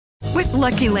With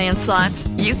Lucky Land Slots,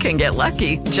 you can get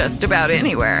lucky just about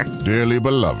anywhere. Dearly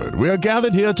beloved, we are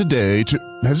gathered here today to...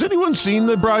 Has anyone seen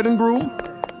the bride and groom?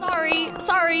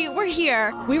 Sorry, we're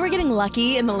here. We were getting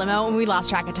lucky in the limo and we lost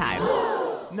track of time.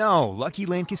 No, Lucky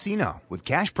Land Casino, with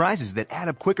cash prizes that add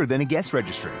up quicker than a guest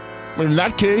registry. In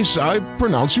that case, I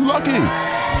pronounce you lucky.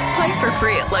 Play for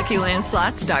free at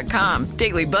LuckyLandSlots.com.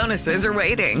 Daily bonuses are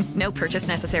waiting. No purchase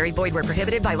necessary. Void where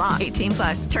prohibited by law.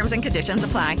 18+. Terms and conditions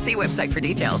apply. See website for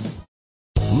details.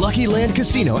 Lucky Land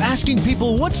Casino, asking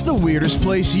people, what's the weirdest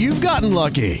place you've gotten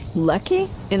lucky? Lucky?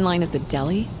 In line at the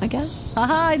deli, I guess?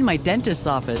 Aha, in my dentist's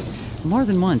office. More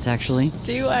than once, actually.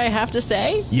 Do I have to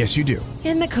say? Yes, you do.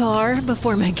 In the car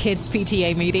before my kids'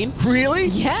 PTA meeting. Really?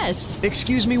 Yes.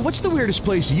 Excuse me, what's the weirdest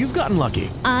place you've gotten lucky?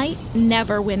 I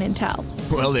never win and tell.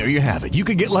 Well, there you have it. You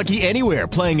can get lucky anywhere,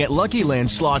 playing at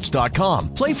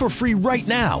LuckyLandSlots.com. Play for free right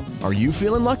now. Are you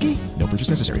feeling lucky? No purchase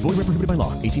necessary. Void where prohibited by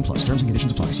law. 18+. Terms and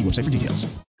conditions apply. See website for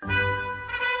details.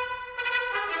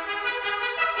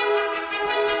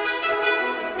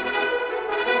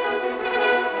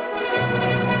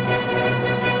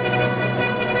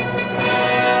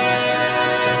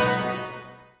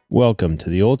 Welcome to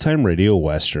the Old Time Radio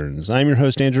Westerns. I'm your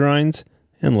host, Andrew Rhines,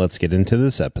 and let's get into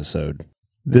this episode.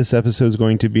 This episode is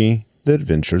going to be The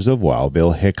Adventures of Wild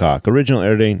Bill Hickok. Original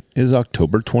air date is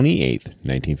October 28th,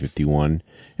 1951,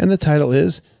 and the title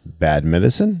is Bad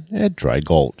Medicine at Dry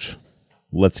Gulch.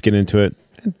 Let's get into it,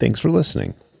 and thanks for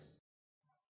listening.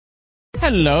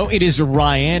 Hello, it is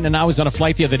Ryan, and I was on a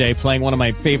flight the other day playing one of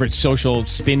my favorite social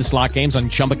spin slot games on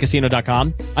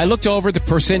ChumbaCasino.com. I looked over at the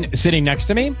person sitting next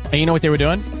to me, and you know what they were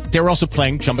doing? They were also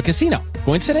playing Chumba Casino.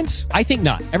 Coincidence? I think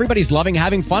not. Everybody's loving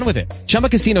having fun with it. Chumba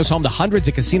Casino is home to hundreds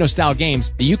of casino-style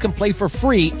games that you can play for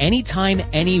free anytime,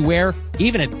 anywhere,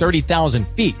 even at 30,000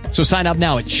 feet. So sign up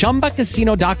now at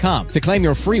ChumbaCasino.com to claim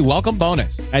your free welcome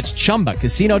bonus. That's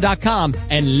ChumbaCasino.com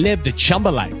and live the Chumba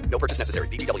life. No purchase necessary.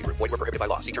 VGW. Void where prohibited by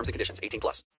law. See terms and conditions.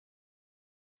 18+.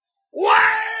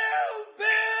 Wild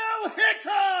Bill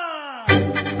Hickok!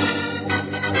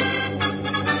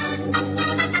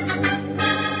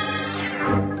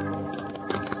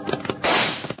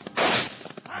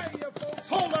 Hiya, folks.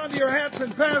 Hold on to your hats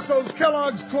and pass those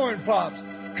Kellogg's Corn Pops.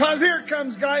 'Cause here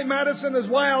comes Guy Madison as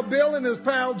Wild Bill and his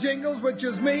pal Jingles, which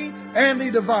is me,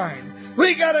 Andy Devine.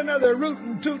 We got another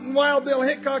rootin' tootin' Wild Bill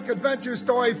Hickok adventure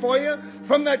story for you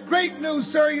from that great new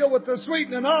cereal with the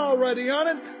sweetening already on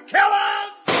it,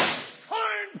 Kellogg's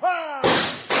Corn Pops!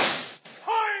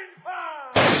 Corn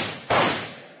Pops!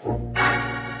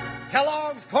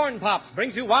 Kellogg's Corn Pops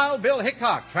brings you Wild Bill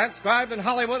Hickok, transcribed in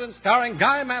Hollywood and starring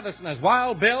Guy Madison as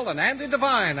Wild Bill and Andy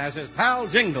Devine as his pal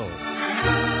Jingles.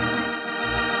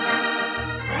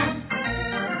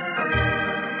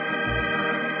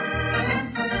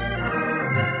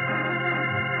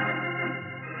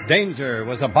 Danger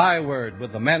was a byword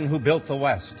with the men who built the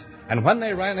West. And when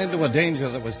they ran into a danger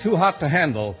that was too hot to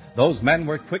handle, those men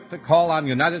were quick to call on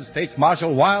United States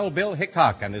Marshal Wild Bill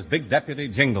Hickok and his big deputy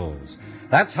Jingles.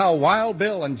 That's how Wild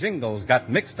Bill and Jingles got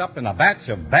mixed up in a batch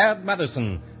of bad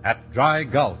medicine at Dry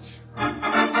Gulch.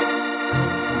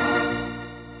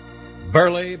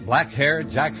 Burly,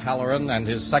 black-haired Jack Halloran and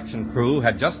his section crew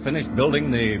had just finished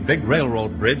building the big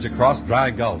railroad bridge across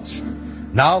Dry Gulch.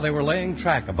 Now they were laying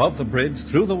track above the bridge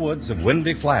through the woods of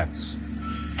Windy Flats.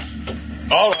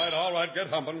 All right, get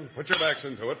humping. Put your backs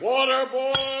into it. Water,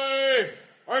 boy!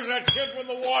 Where's that kid with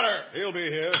the water? He'll be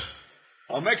here.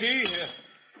 Oh, Mickey.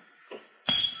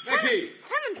 Mickey!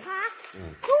 Coming, Pop.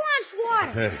 Who wants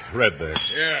water? Hey, Red there.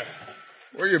 Yeah.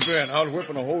 Where you been? Out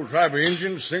whipping a whole tribe of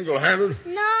Indians single-handed?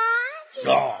 No, I just...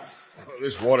 Oh,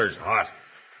 this water's hot.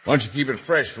 Why don't you keep it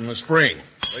fresh from the spring?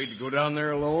 Afraid to go down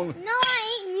there alone? No,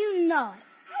 I ain't, and you know it.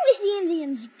 I wish the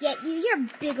Indians get you. You're a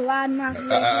big loudmouth.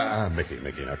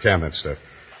 Mickey, now calm that stuff.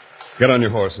 Get on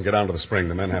your horse and get down to the spring.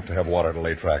 The men have to have water to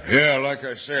lay track. Yeah, like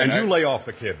I said. And you lay off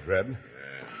the kid, Red. Yeah.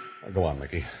 Now, go on,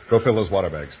 Mickey. Go fill those water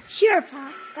bags. Sure,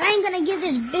 Pop. But I ain't gonna give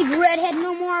this big redhead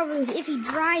no more of it if he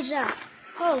dries up.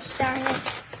 Oh, Starhead.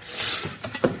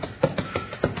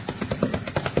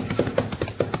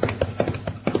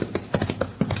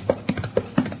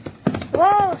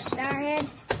 Whoa, Starhead.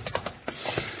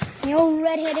 The old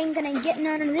redhead ain't gonna get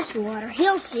none of this water.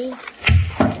 He'll see.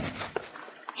 Hey,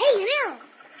 an arrow.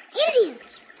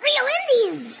 Indians. Real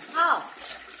Indians. How?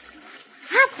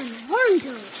 Hopping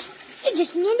horn-toads. You're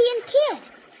just an Indian kid.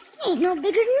 You ain't no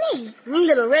bigger than me. Me,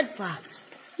 little Red Fox.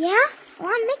 Yeah? Well,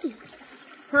 I'm Mickey.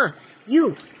 Huh.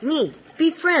 You, me,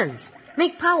 be friends.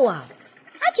 Make powwow.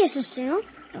 I just assume,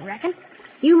 I reckon.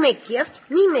 You make gift,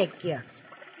 me make gift.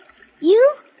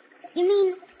 You? You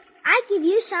mean I give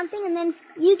you something and then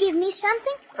you give me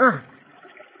something?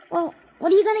 Well,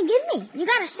 What are you gonna give me? You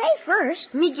gotta say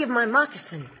first. Me give my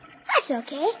moccasin. That's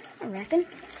okay, I reckon.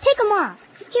 Take 'em off.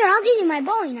 Here, I'll give you my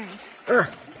bowie knife.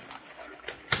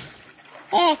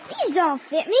 Heck, these don't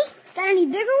fit me. Got any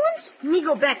bigger ones? Me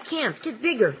go back camp, get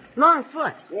bigger. Long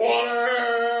foot.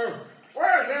 Water!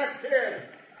 Where's that kid?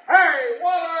 Hey,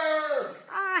 Water!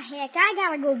 Ah, heck, I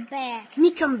gotta go back. Me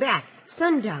come back.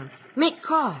 Sundown. Make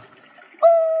call.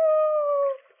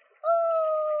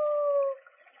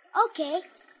 Okay,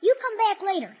 you come back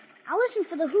later. I'll listen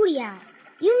for the hootie owl.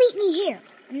 You meet me here.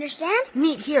 Understand?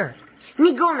 Meet here.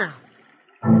 Me go now.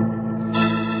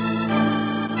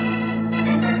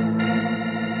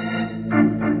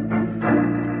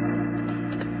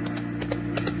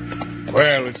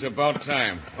 Well, it's about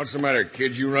time. What's the matter,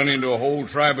 kid? You run into a whole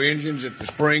tribe of Indians at the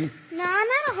spring? No,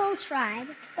 not a whole tribe.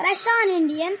 But I saw an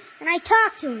Indian, and I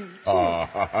talked to him, too.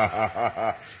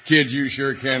 Oh, kid, you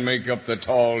sure can make up the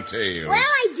tall tales. Well,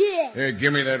 I did. Here,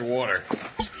 give me that water.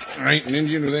 There ain't an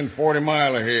Indian within 40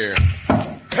 miles of here.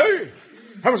 Hey,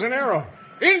 that was an arrow.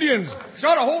 Indians!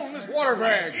 Shot a hole in this water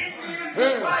bag.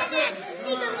 Why that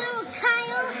sneaking little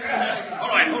coyote? All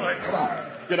right, come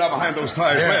on. Get out behind those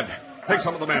tires, Red. Take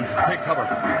some of the men. Take cover.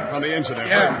 On the engine there.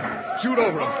 Yeah. Red. Shoot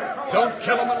over them. Don't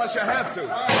kill them unless you have to.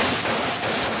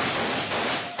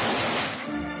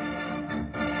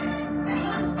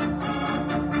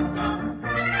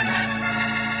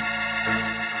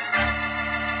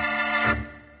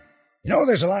 You know,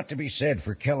 there's a lot to be said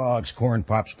for Kellogg's Corn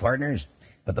Pops partners,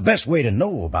 but the best way to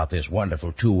know about this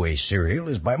wonderful two-way cereal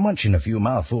is by munching a few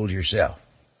mouthfuls yourself.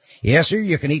 Yes, sir,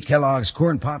 you can eat Kellogg's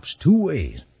Corn Pops two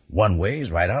ways. One way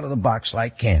is right out of the box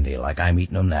like candy, like I'm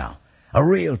eating them now. A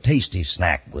real tasty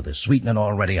snack with the sweetening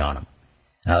already on them.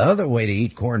 Now, the other way to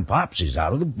eat Corn Pops is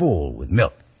out of the bowl with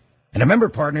milk. And remember,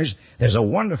 partners, there's a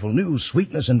wonderful new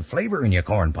sweetness and flavor in your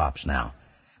Corn Pops now,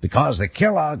 because the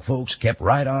Kellogg folks kept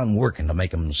right on working to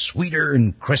make 'em sweeter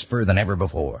and crisper than ever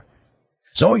before.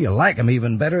 So you like 'em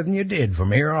even better than you did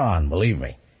from here on, believe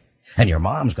me. And your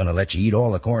mom's going to let you eat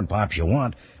all the Corn Pops you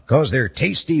want, because they're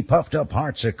tasty, puffed-up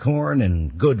hearts of corn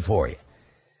and good for you.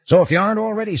 So if you aren't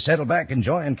already settled back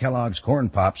enjoying Kellogg's Corn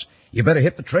Pops, you better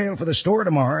hit the trail for the store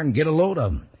tomorrow and get a load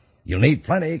of 'em. You'll need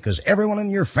plenty, because everyone in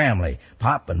your family,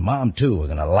 Pop and Mom too, are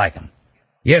going to like 'em.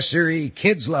 Yes, sirree,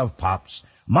 kids love Pops,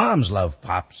 moms love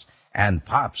Pops, and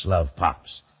Pops love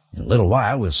Pops. In a little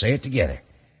while, we'll say it together.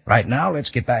 Right now,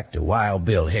 let's get back to Wild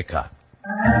Bill Hickok.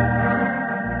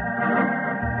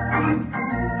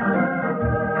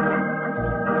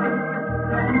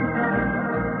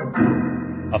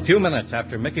 A few minutes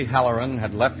after Mickey Halloran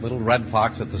had left Little Red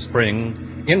Fox at the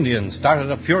spring, Indians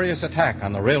started a furious attack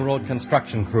on the railroad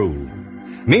construction crew.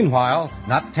 Meanwhile,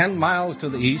 not 10 miles to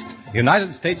the east,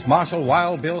 United States Marshal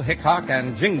Wild Bill Hickok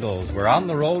and Jingles were on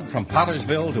the road from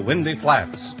Pottersville to Windy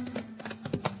Flats.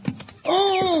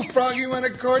 Oh, Froggy went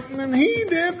a-courting and he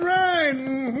did ride.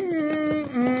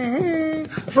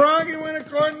 Froggy went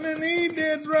a-courting and he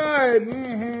did ride.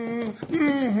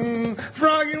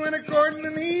 Froggy went a-courting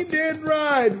and he did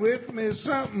ride with me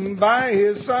something by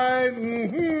his side.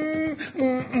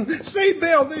 Say,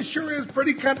 Bill, this sure is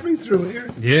pretty country through here.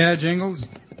 Yeah, Jingles.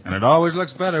 And it always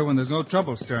looks better when there's no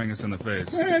trouble staring us in the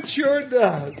face. That sure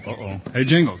does. Uh-oh. Hey,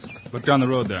 Jingles, look down the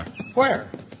road there. Where?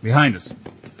 Behind us.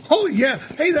 Oh, yeah.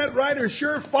 Hey, that rider's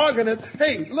sure fogging it.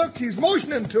 Hey, look, he's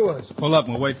motioning to us. Pull up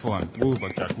and we'll wait for him. Woo,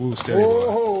 Buckduck. Woo, steady.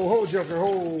 Ho, Joker,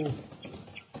 ho.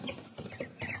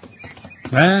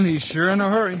 Man, he's sure in a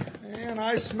hurry. And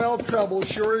I smell trouble,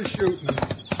 sure as shooting.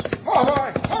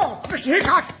 Oh, Mr.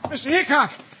 Hickok! Mr.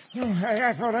 Hickok! Oh,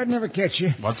 I thought I'd never catch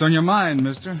you. What's on your mind,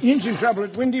 mister? Engine trouble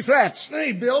at Windy Flats.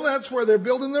 Hey, Bill, that's where they're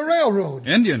building the railroad.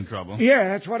 Indian trouble? Yeah,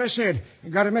 that's what I said. I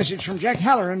got a message from Jack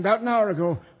Halloran about an hour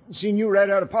ago. Seen you right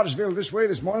out of Pottersville this way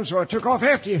this morning, so I took off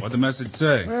after you. What'd the message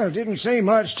say? Well, it didn't say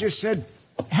much. Just said,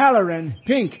 Halloran,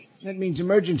 pink. That means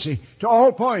emergency. To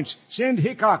all points. Send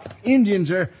Hickok. Indians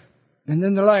are... And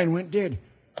then the line went dead.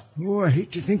 Oh, I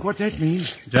hate to think what that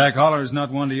means. Jack Holler's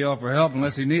not one to yell for help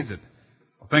unless he needs it.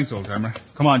 Well, thanks, old-timer.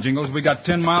 Come on, Jingles. We got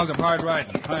 10 miles of hard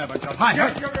riding. Hi, Buckduck. Hi.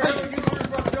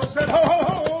 Ho, ho,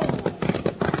 ho!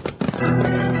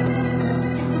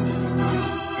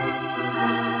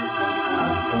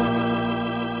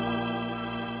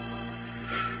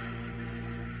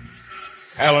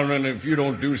 Halloran, if you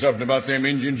don't do something about them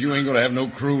engines, you ain't gonna have no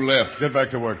crew left. Get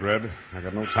back to work, Red. I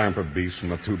got no time for beasts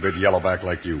from a two-bit yellowback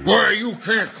like you. Why, you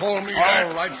can't call me that.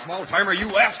 All right, small-timer,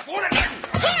 you asked for it. Hit him,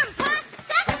 Pop!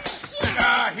 Stop the machine!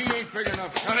 Ah, he ain't big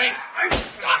enough, Sonny.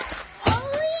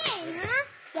 Oh, he ain't,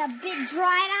 huh? You big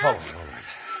dried out. All right.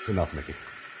 It's enough, Mickey.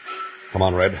 Come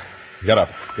on, Red. Get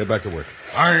up. Get back to work.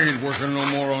 I ain't working no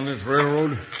more on this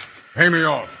railroad. Pay me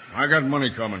off. I got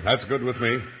money coming. That's good with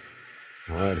me.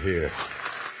 Right here.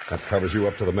 That covers you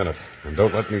up to the minute. And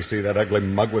don't let me see that ugly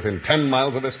mug within 10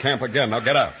 miles of this camp again. Now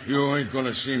get out. You ain't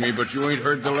gonna see me, but you ain't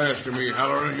heard the last of me,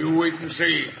 Halloran. You wait and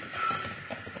see.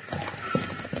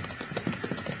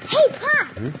 Hey, Pop!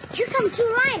 Here come 2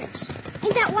 riders.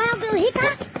 Ain't that Wild Bill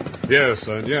Hickok? Yes,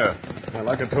 son, yeah.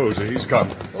 Like I told you, he's come.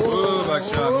 Oh,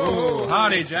 Buckshot. Oh,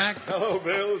 howdy, Jack. Hello,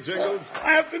 Bill. Jingles.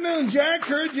 Afternoon, Jack.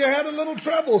 Heard you had a little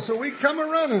trouble, so we come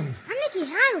a-running. I'm Mickey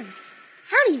Halloran.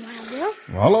 Howdy, Wild Bill.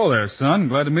 Well, hello there, son.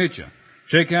 Glad to meet you.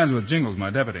 Shake hands with Jingles, my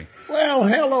deputy. Well,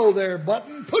 hello there,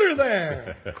 Button. Put her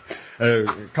there.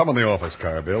 Come in the office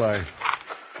car, Bill. I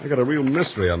got a real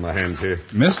mystery on my hands here.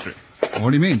 Mystery?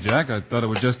 What do you mean, Jack? I thought it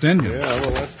was just Indians. Yeah,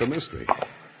 well, that's the mystery.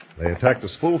 They attacked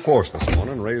us full force this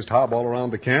morning, raised hob all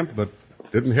around the camp, but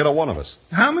didn't hit a one of us.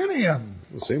 How many of them?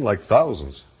 It seemed like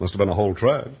thousands. Must have been a whole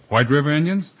tribe. White River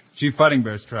Indians? Chief Fighting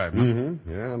Bear's tribe, huh? Mm-hmm.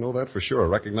 Yeah, I know that for sure. I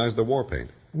recognize the war paint.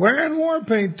 Wearing war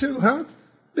paint, too, huh?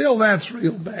 Bill, that's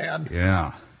real bad.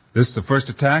 Yeah. This is the first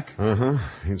attack? Uh-huh.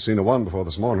 Ain't seen a one before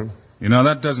this morning. You know,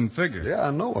 that doesn't figure. Yeah,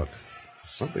 I know it.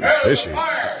 Something fishy.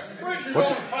 Fire! Bridge is on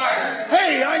fire!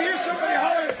 Hey, I hear somebody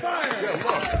hollering fire!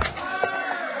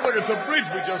 Yeah, look, it's a bridge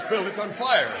we just built. It's on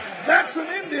fire. That's an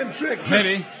Indian trick.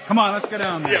 Maybe. Come on, let's go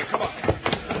down there. Yeah, come on.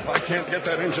 If I can't get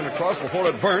that engine across before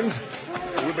it burns,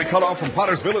 we'll be cut off from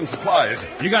Pottersville and supplies.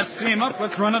 You got steam up.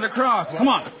 Let's run it across. Come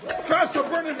on. Across the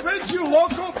burning bridge, you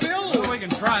loco, Bill? Well, we can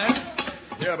try it.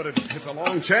 Yeah, but it's a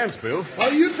long chance, Bill.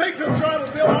 Well, you take the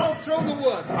throttle, Bill. I'll throw the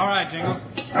wood. All right, Jingles.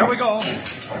 Here we go.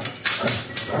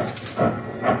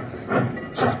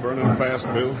 She's burning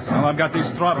fast, Bill. Well, I've got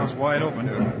these throttles wide open.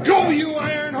 Yeah. Go, you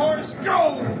iron horse,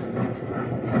 go!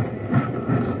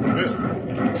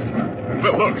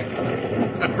 Bill, look.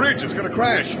 That bridge is going to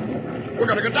crash. We're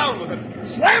going to go down with it.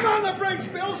 Slam on the brakes,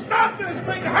 Bill. Stop this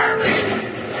thing.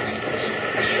 Hurry!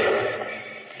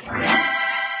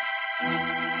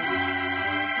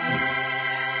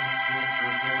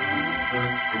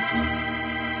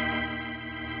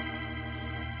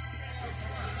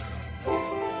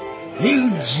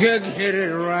 You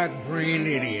jug-headed, rock-brained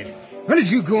idiot. What did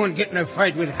you go and get in a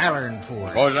fight with Halloran for?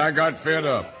 Because I got fed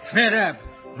up. Fed up?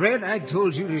 Red, I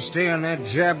told you to stay on that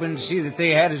job and see that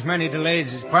they had as many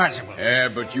delays as possible. Yeah,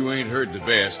 but you ain't heard the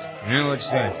best. Now,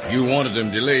 what's that? You wanted them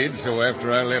delayed, so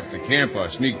after I left the camp, I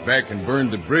sneaked back and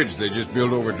burned the bridge they just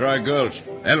built over Dry Gulch.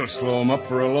 That'll slow them up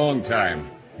for a long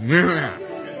time.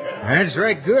 That's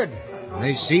right, good.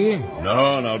 They see you?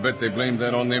 No, and I'll bet they blamed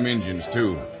that on them Indians,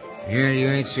 too. Yeah, you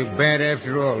ain't so bad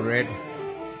after all, Red.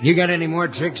 You got any more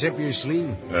tricks up your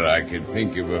sleeve? Well, I could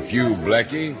think of a few,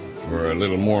 Blackie, for a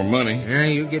little more money. Yeah,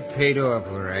 you get paid off,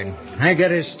 all right. I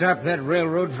gotta stop that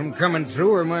railroad from coming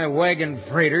through, or my wagon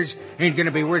freighters ain't gonna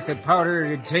be worth the powder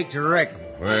it'd take to wreck them.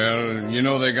 Well, you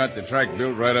know they got the track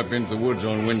built right up into the woods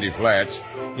on Windy Flats.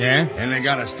 Yeah? And they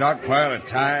got a stockpile of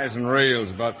ties and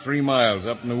rails about 3 miles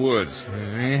up in the woods.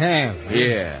 They have?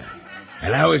 Yeah.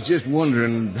 And I was just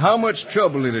wondering how much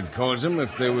trouble it'd cause them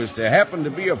if there was to happen to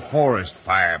be a forest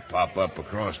fire pop up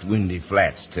across Windy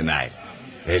Flats tonight.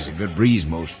 There's a good breeze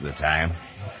most of the time.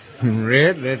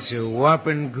 Red, that's a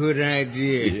whopping good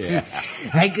idea. Yeah.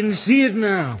 I can see it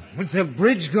now. With the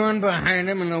bridge gone behind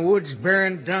him and the woods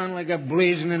bearing down like a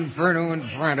blazing inferno in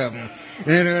front of him.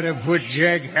 That ought to put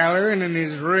Jack Halloran and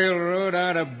his railroad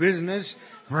out of business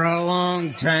for a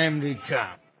long time to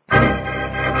come.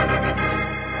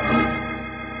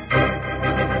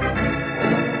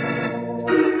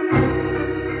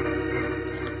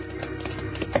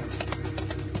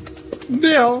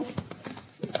 Bill,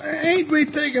 ain't we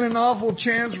taking an awful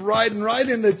chance riding right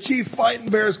into Chief Fighting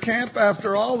Bear's camp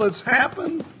after all that's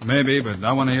happened? Maybe, but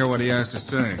I want to hear what he has to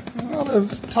say. Well,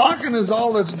 if talking is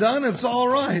all that's done, it's all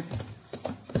right.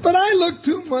 But I look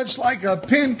too much like a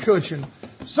pincushion.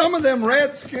 Some of them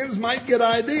redskins might get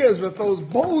ideas with those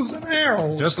bows and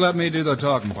arrows. Just let me do the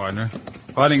talking, partner.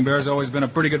 Fighting Bear's always been a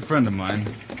pretty good friend of mine.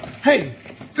 Hey,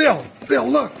 Bill,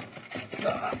 look.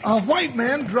 A white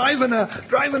man driving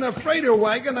a freighter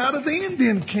wagon out of the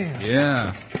Indian camp.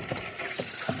 Yeah.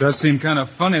 Does seem kind of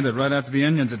funny that right after the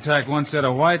Indians attack one set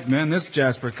of white men, this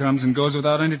Jasper comes and goes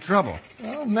without any trouble.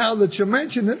 Well, now that you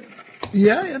mention it,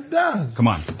 yeah, it does. Come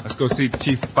on, let's go see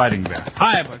Chief Fighting Bear.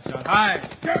 Hi, Buckshot, hi.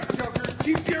 Careful, Joker.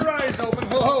 Keep your eyes open.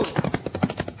 Ho-ho.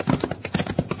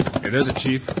 Hey, there's a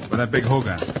chief with that big hoe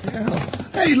gun. Yeah.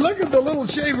 Hey, look at the little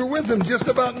shaver with him, just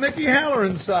about Mickey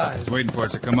Halloran's size. He's waiting for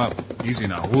us to come up. Easy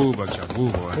now. Woo, Buckshot.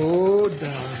 Woo, boy. Oh,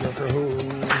 down, Joker. Woo.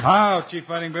 How, Chief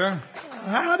Fighting Bear?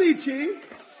 Howdy, Chief.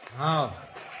 How?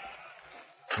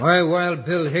 Why Wild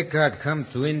Bill Hickok come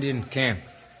to Indian camp?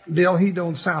 Bill, he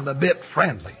don't sound a bit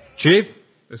friendly. Chief,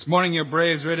 This morning your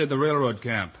braves raided the railroad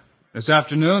camp. This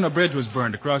afternoon, a bridge was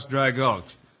burned across Dry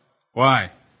Gulch.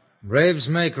 Why? Braves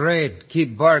make raid,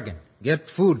 keep bargain, get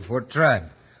food for tribe.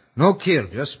 No kill,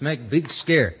 just make big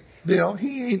scare. Bill,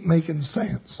 he ain't making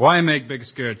sense. Why make big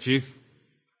scare, Chief?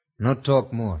 No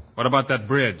talk more. What about that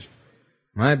bridge?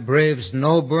 My braves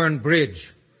no burn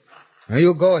bridge. Now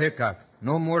you go, Hickok.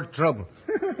 No more trouble.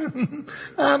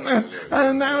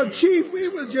 Now, Chief, we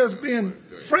was just being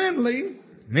friendly.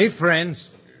 Me friends.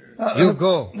 You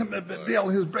go. Bill,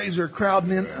 his braves are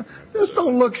crowding in. This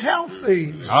don't look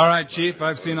healthy. All right, Chief.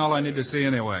 I've seen all I need to see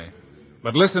anyway.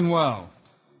 But listen well.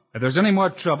 If there's any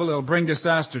more trouble, it'll bring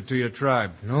disaster to your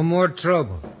tribe. No more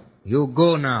trouble. You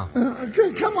go now.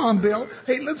 Come on, Bill.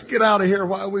 Hey, let's get out of here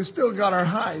while we still got our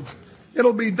hides.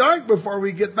 It'll be dark before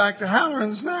we get back to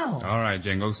Halloran's now. All right,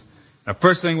 Jingles. The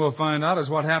first thing we'll find out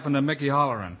is what happened to Mickey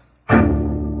Holleran.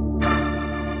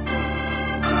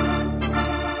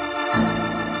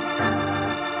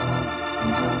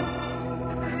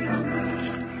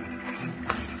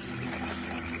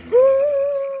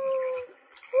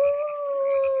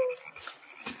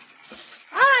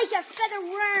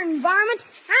 Varmint,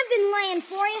 I've been laying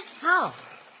for you. How?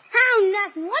 How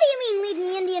nothing. What do you mean leading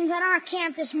the Indians at our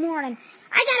camp this morning?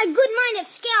 I got a good mind to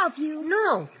scalp you.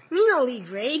 No, me no lead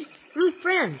raid. Me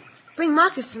friend. Bring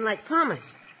moccasin like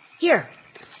promise. Here.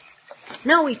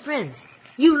 Now we friends.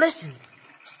 You listen.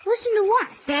 Listen to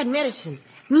what? Bad medicine.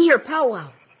 Me hear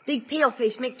powwow. Big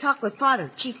paleface make talk with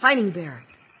father, chief fighting bear.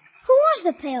 Who was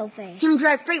the paleface? Him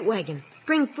drive freight wagon.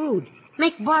 Bring food.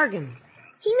 Make bargain.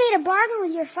 He made a bargain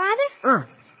with your father?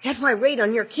 That's why raid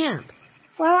on your camp.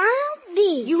 Well, I'll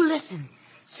be. You listen.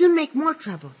 Soon make more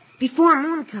trouble. Before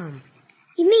moon come.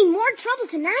 You mean more trouble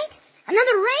tonight?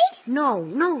 Another raid?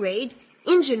 No raid.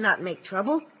 Injun not make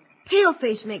trouble.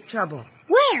 Paleface make trouble.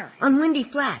 Where? On Windy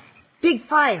Flat. Big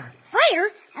fire. Fire?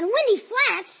 On Windy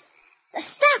Flats? The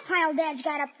stockpile Dad's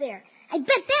got up there. I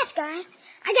bet this guy.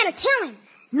 I gotta tell him.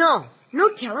 No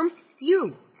tell him.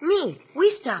 You, me, we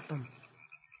stop him.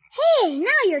 Hey, now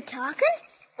you're talking.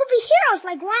 We'll be heroes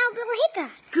like Wild Bill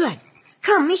Hickok. Good.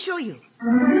 Come, me show you.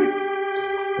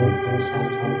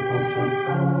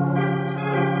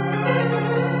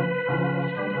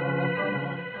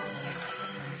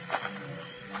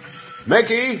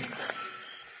 Mickey!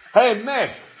 Hey, Mick!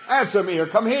 Answer me or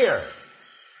come here.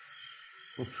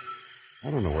 I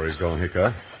don't know where he's going,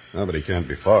 Hickok. No, but he can't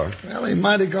be far. Well, he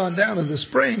might have gone down to the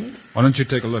spring. Why don't you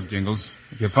take a look, Jingles?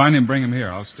 If you find him, bring him here.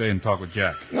 I'll stay and talk with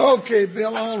Jack. Okay,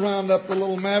 Bill, I'll round up the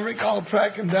little maverick. I'll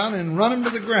track him down and run him to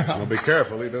the ground. Well, be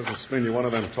careful. He doesn't spin you one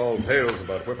of them tall tales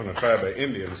about whipping a tribe of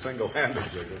Indians single-handed,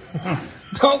 Jiggle.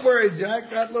 Don't worry, Jack.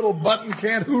 That little button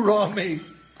can't hoorah me.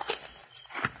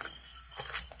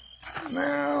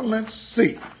 Now, let's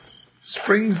see.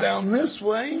 Spring's down this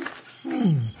way.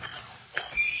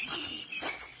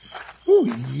 Ooh,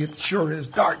 it sure is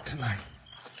dark tonight.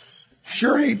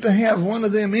 Sure hate to have one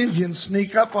of them Indians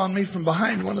sneak up on me from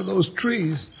behind one of those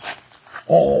trees.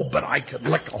 Oh, but I could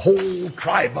lick a whole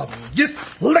tribe of them.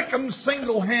 Just lick them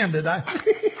single-handed.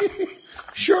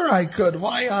 Sure I could.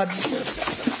 Why,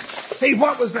 Hey,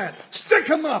 what was that? Stick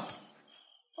 'em up.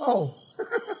 Oh,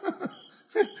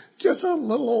 just a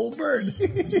little old bird.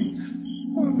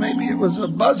 Well, maybe it was a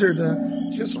buzzard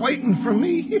just waiting for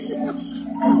me.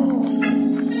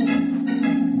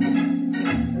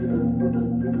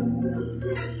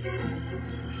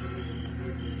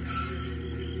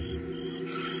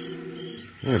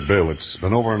 Hey, Bill, it's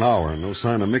been over an hour and no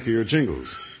sign of Mickey or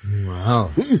Jingles.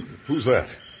 Wow. Who's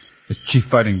that? It's Chief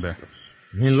Fighting Bear.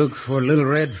 Me look for Little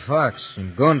Red Fox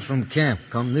and gone from camp.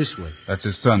 Come this way. That's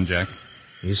his son, Jack.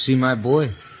 You see my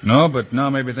boy? No, but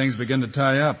now maybe things begin to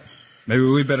tie up. Maybe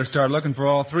we better start looking for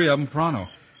all three of them pronto.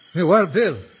 Hey, well,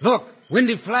 Bill, look,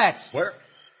 Windy Flats. Where?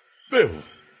 Bill,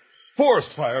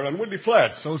 forest fire on Windy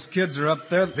Flats. Those kids are up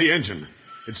there. The engine.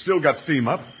 It's still got steam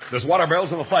up. There's water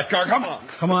barrels in the flat car. Come on.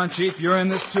 Come on, Chief. You're in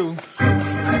this, too.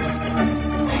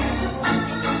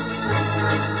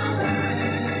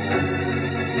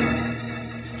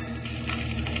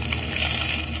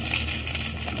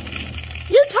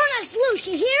 You turn us loose,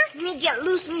 you hear? Me get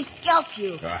loose, me scalp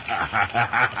you.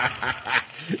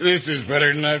 This is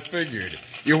better than I figured.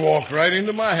 You walk right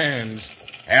into my hands.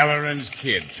 Halloran's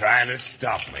kid trying to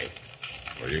stop me.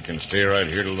 Well, you can stay right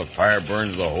here till the fire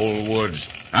burns the whole woods.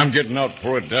 I'm getting out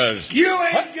before it does. You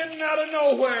ain't getting out of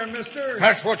nowhere, mister.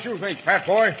 That's what you think, fat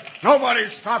boy.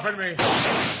 Nobody's stopping me.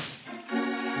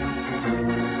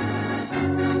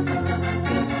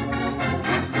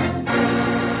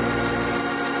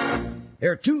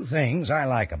 There are two things I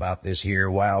like about this here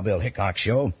Wild Bill Hickok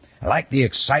show. I like the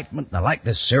excitement, and I like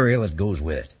the cereal that goes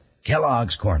with it.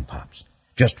 Kellogg's Corn Pops.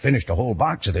 Just finished a whole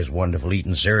box of this wonderful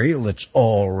eating cereal that's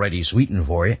already sweetened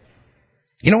for you.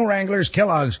 You know, Wranglers,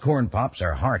 Kellogg's Corn Pops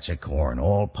are hearts of corn,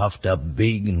 all puffed up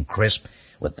big and crisp,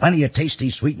 with plenty of tasty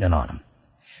sweetening on them.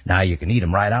 Now you can eat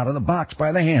them right out of the box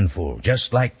by the handful,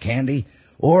 just like candy,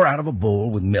 or out of a bowl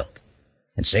with milk.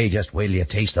 And say, just wait till you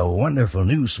taste the wonderful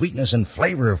new sweetness and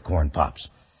flavor of Corn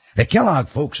Pops. The Kellogg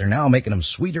folks are now making them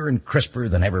sweeter and crisper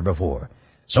than ever before.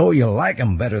 So you'll like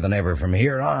them better than ever from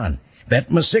here on.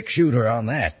 Bet my 6-shooter on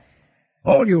that.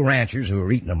 All you ranchers who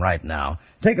are eating them right now,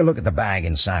 take a look at the bag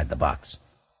inside the box.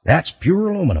 That's pure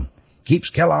aluminum.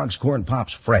 Keeps Kellogg's Corn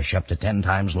Pops fresh up to 10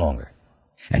 times longer.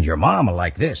 And your mom will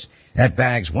like this. That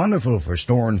bag's wonderful for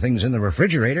storing things in the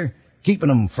refrigerator, keeping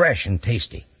them fresh and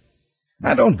tasty.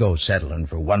 Now don't go settling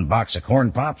for one box of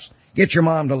Corn Pops. Get your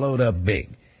mom to load up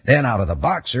big. Then out of the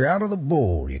box or out of the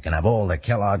bowl, you can have all the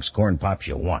Kellogg's Corn Pops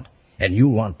you want. And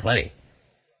you'll want plenty.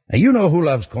 Now you know who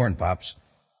loves Corn Pops.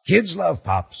 Kids love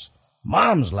Pops.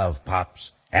 Moms love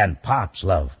Pops. And Pops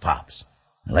love Pops.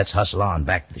 Now let's hustle on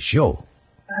back to the show.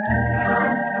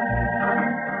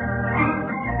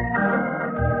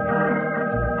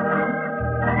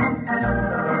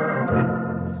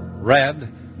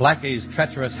 Red, Blackie's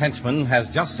treacherous henchman, has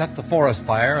just set the forest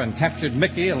fire and captured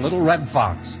Mickey and Little Red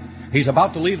Fox. He's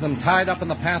about to leave them tied up in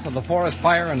the path of the forest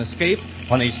fire and escape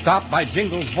when he's stopped by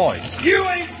Jingle's voice. You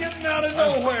ain't getting out of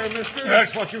nowhere, mister.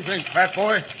 That's what you think, fat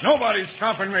boy. Nobody's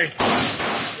stopping me.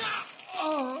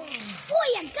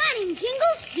 Boy, you got him,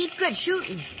 Jingles. Heap good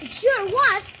shooting. It sure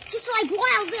was, just like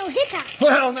Wild Bill Hickok.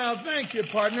 Well, now, thank you,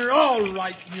 partner. All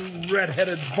right, you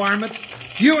red-headed varmint.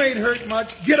 You ain't hurt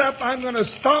much. Get up. I'm going to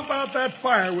stomp out that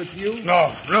fire with you.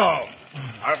 No.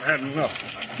 I've had enough.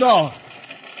 No.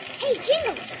 Hey,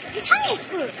 Jingles, tie us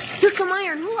first. Here come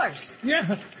Iron Horse.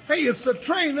 Yeah. Hey, it's the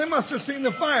train. They must have seen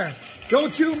the fire.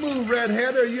 Don't you move,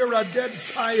 redhead, or you're a dead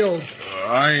coyote.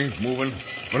 I ain't moving.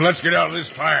 But let's get out of this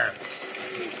fire.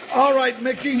 All right,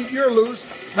 Mickey, you're loose.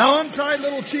 Now untie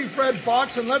little Chief Red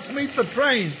Fox and let's meet the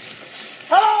train.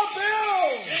 Hello,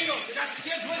 Bill! Jingles, you got the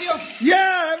kids with you?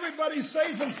 Yeah, everybody's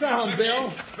safe and sound,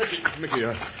 Bill. Mickey,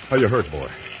 how you hurt, boy?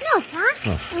 No,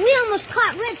 Pa. And we almost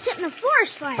caught Red setting a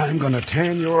forest fire. I'm going to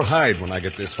tan your hide when I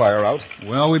get this fire out.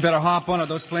 Well, we better hop on it.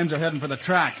 Those flames are heading for the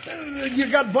track. You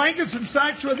got blankets and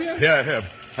sacks with you? Yeah, I have.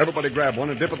 Everybody grab one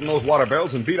and dip it in those water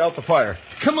barrels and beat out the fire.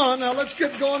 Come on, now let's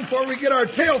get going before we get our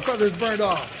tail feathers burnt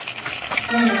off.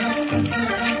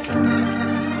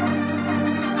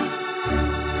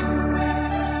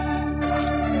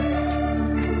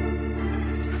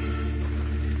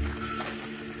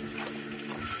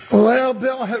 Well,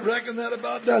 Bill, I reckon that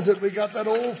about does it. We got that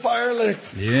old fire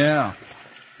licked. Yeah.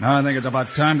 Now I think it's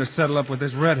about time to settle up with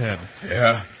this redhead.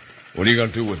 Yeah? What are you going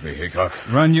to do with me, Hickok?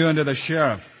 Run you into the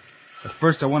sheriff. But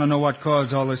first I want to know what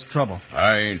caused all this trouble.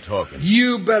 I ain't talking.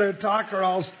 You better talk or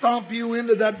I'll stomp you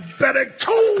into that bed of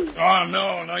coal. Oh,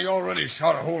 no. Now you already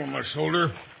shot a hole in my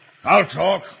shoulder. I'll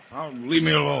talk. Leave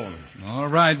me alone. All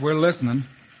right, we're listening.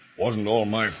 Wasn't all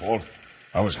my fault.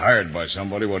 I was hired by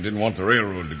somebody who didn't want the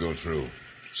railroad to go through.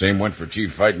 Same went for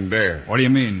Chief Fighting Bear. What do you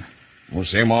mean? Well,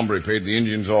 same hombre paid the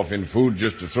Indians off in food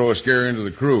just to throw a scare into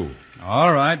the crew.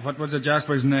 All right, what was the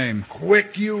Jasper's name?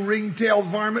 Quick, you ringtail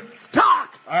varmint.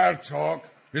 Talk! I'll talk.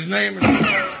 His name is...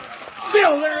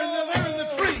 Bill, they're in the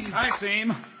trees. I see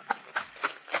him.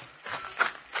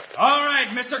 All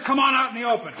right, mister, come on out in the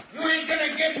open. You ain't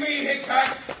gonna get me,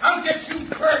 Hickok. I'll get you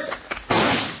first.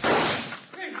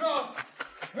 Hickok!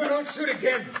 No, don't shoot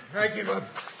again. I give up.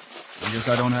 I guess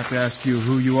I don't have to ask you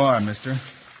who you are, mister.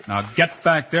 Now get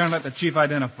back there and let the chief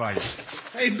identify you.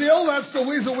 Hey, Bill, that's the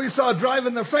weasel we saw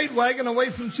driving the freight wagon away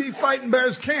from Chief Fighting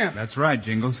Bear's camp. That's right,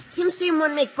 Jingles. Him see him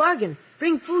want to make bargain.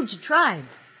 Bring food to tribe.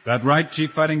 That right,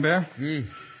 Chief Fighting Bear?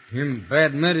 Him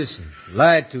bad medicine.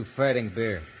 Lied to Fighting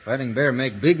Bear. Fighting Bear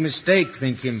make big mistake,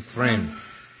 think him friend.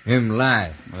 Him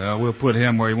lie. Well, we'll put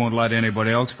him where he won't lie to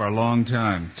anybody else for a long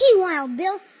time. Gee, Wild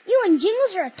Bill, you and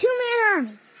Jingles are a two-man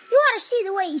army. You ought to see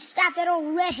the way he stopped that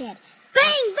old redhead.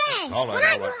 Bang, bang! All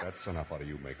right. That's enough out of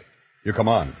you, Mick. You come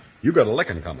on. You got a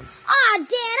licking coming. Aw, Dad,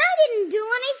 I didn't do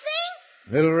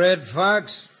anything. Little Red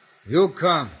Fox, you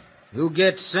come. You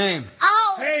get same.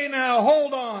 Oh! Hey, now,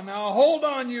 hold on. Now, hold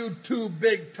on, you two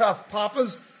big, tough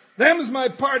papas. Them's my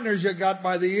partners you got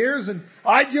by the ears, and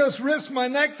I just risked my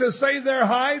neck to save their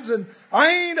hides, and I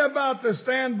ain't about to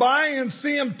stand by and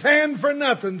see 'em tan for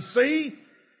nothing, see?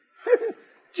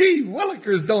 Gee,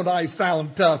 willikers, don't I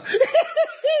sound tough?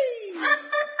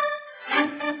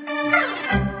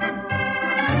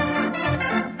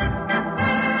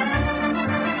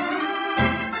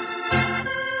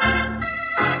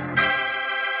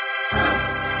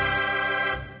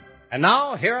 And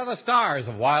now, here are the stars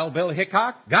of Wild Bill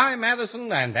Hickok, Guy Madison,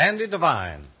 and Andy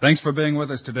Devine. Thanks for being with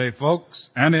us today, folks.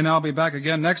 Andy and I'll be back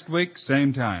again next week,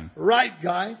 same time. Right,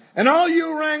 Guy. And all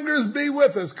you Wranglers be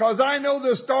with us, 'cause I know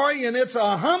the story and it's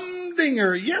a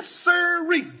humdinger. Yes,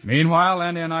 sir-ree. Meanwhile,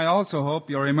 Andy and I also hope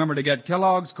you'll remember to get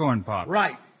Kellogg's Corn Pops.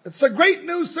 Right. It's a great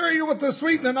new cereal with the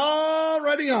sweetening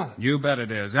already on it. You bet it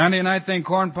is. Andy and I think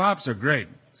Corn Pops are great.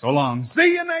 So long.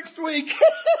 See you next week.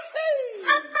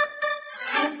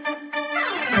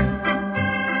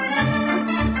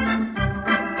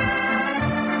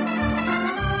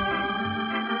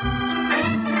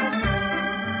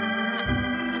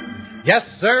 Yes,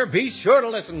 sir, be sure to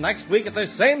listen next week at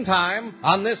this same time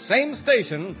on this same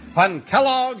station when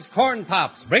Kellogg's Corn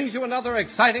Pops brings you another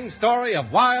exciting story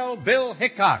of Wild Bill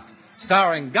Hickok,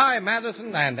 starring Guy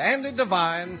Madison and Andy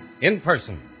Devine in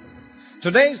person.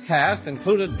 Today's cast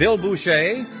included Bill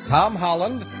Boucher, Tom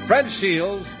Holland, Fred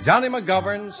Shields, Johnny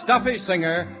McGovern, Stuffy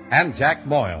Singer, and Jack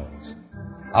Moyles.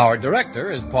 Our director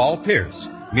is Paul Pierce.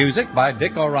 Music by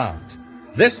Dick Orant.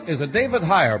 This is a David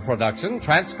Heyer production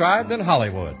transcribed in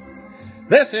Hollywood.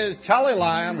 This is Charlie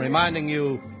Lyon reminding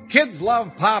you, kids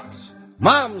love Pops,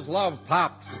 moms love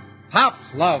Pops,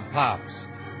 Pops love Pops.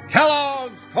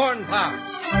 Kellogg's Corn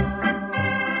Pops.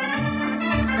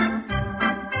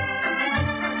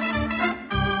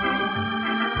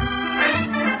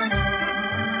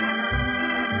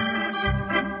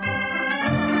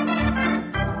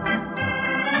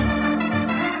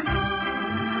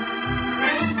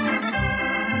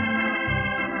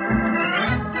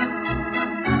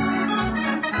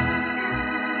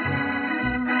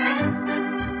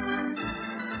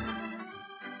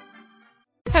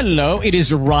 Hello, it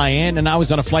is Ryan, and I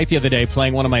was on a flight the other day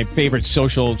playing one of my favorite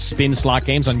social spin slot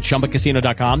games on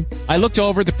ChumbaCasino.com. I looked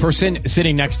over at the person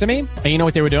sitting next to me, and you know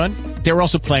what they were doing? They were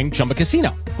also playing Chumba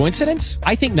Casino. Coincidence?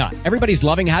 I think not. Everybody's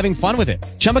loving having fun with it.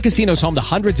 Chumba Casino is home to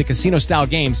hundreds of casino-style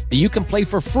games that you can play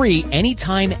for free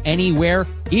anytime, anywhere,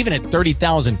 even at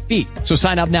 30,000 feet. So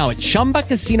sign up now at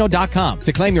ChumbaCasino.com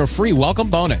to claim your free welcome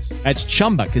bonus. That's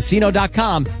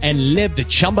ChumbaCasino.com and live the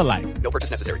Chumba life. No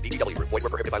purchase necessary. VGW. Void where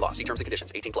prohibited by law. See terms and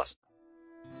conditions. 18+.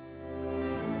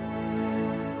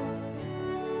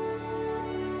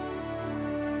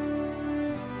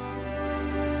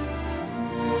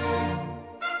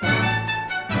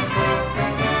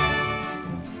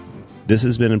 This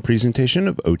has been a presentation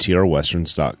of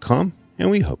OTRWesterns.com,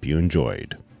 and we hope you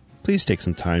enjoyed. Please take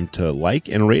some time to like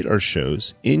and rate our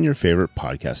shows in your favorite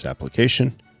podcast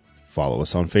application. Follow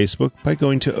us on Facebook by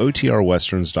going to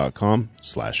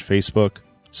OTRWesterns.com/Facebook.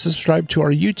 Subscribe to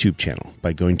our YouTube channel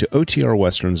by going to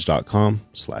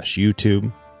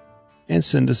OTRWesterns.com/YouTube. And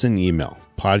send us an email,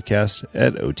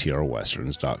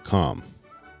 podcast@OTRWesterns.com.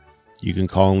 You can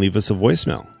call and leave us a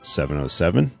voicemail,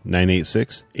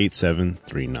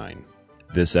 707-986-8739.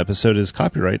 This episode is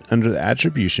copyright under the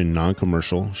Attribution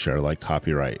Non-Commercial Share-alike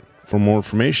copyright. For more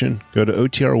information, go to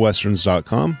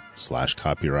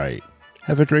OTRWesterns.com/copyright.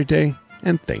 Have a great day,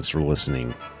 and thanks for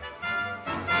listening.